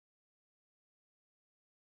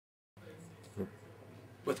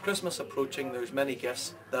With Christmas approaching, there's many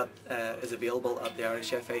gifts that is available at the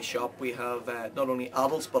Irish FA shop. We have not only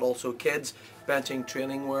adults but also kids benching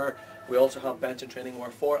training wear. We also have benching training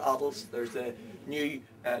wear for adults. There's the new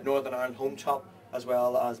Northern Ireland home chop, as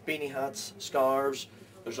well as beanie hats, scarves.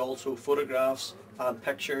 There's also photographs and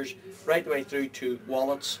pictures, right the way through to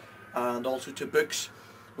wallets and also to books.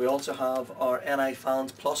 We also have our NI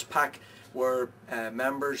Fans Plus pack, where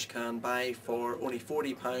members can buy for only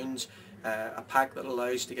 £40 a pack that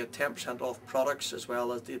allows to get 10% off products, as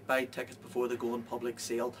well as to buy tickets before they go on public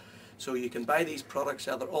sale. So you can buy these products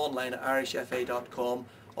either online at irishfa.com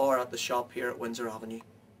or at the shop here at Windsor Avenue.